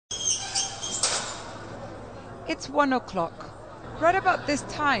It's 1 o'clock. Right about this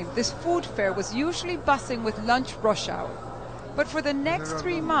time, this food fair was usually buzzing with lunch rush hour. But for the next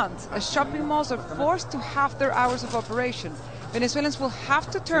 3 months, as shopping malls are forced to halve their hours of operation, Venezuelans will have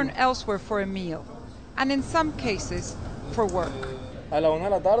to turn elsewhere for a meal, and in some cases, for work. A la 1 de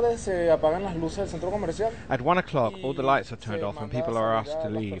la tarde se apagan las luces del centro comercial. At 1 o'clock, all the lights are turned off and people are asked to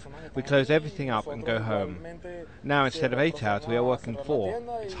leave. We close everything up and go home. Now, instead of 8 hours, we are working 4.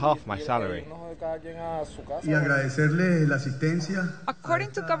 It's half my salary.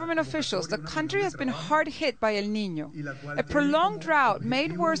 According to government officials, the country has been hard hit by El Nino. A prolonged drought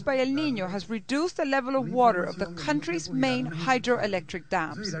made worse by El Nino has reduced the level of water of the country's main hydroelectric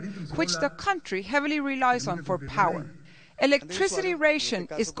dams, which the country heavily relies on for power. Electricity ration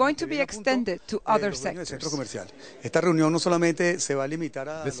is going to be extended to other sectors.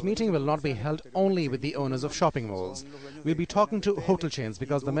 This meeting will not be held only with the owners of shopping malls. We'll be talking to hotel chains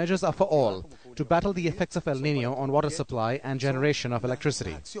because the measures are for all, to battle the effects of El Nino on water supply and generation of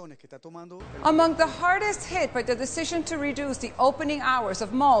electricity. Among the hardest hit by the decision to reduce the opening hours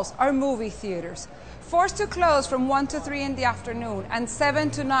of malls are movie theaters. Forced to close from 1 to 3 in the afternoon and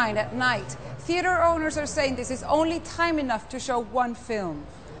 7 to 9 at night, theater owners are saying this is only time enough to show one film.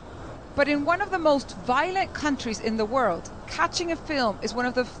 But in one of the most violent countries in the world, catching a film is one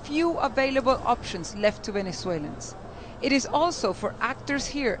of the few available options left to Venezuelans. It is also, for actors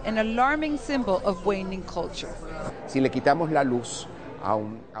here, an alarming symbol of waning culture.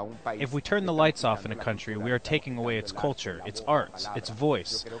 If we turn the lights off in a country, we are taking away its culture, its arts, its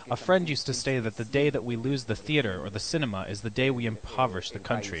voice. A friend used to say that the day that we lose the theater or the cinema is the day we impoverish the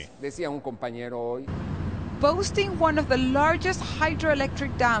country. Boasting one of the largest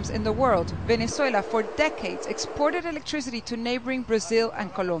hydroelectric dams in the world, Venezuela for decades exported electricity to neighboring Brazil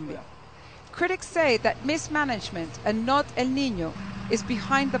and Colombia. Critics say that mismanagement and not El Nino is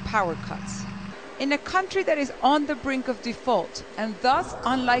behind the power cuts. In a country that is on the brink of default and thus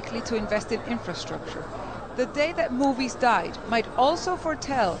unlikely to invest in infrastructure, the day that movies died might also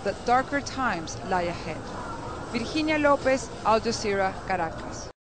foretell that darker times lie ahead. Virginia Lopez, Al Jazeera, Caracas.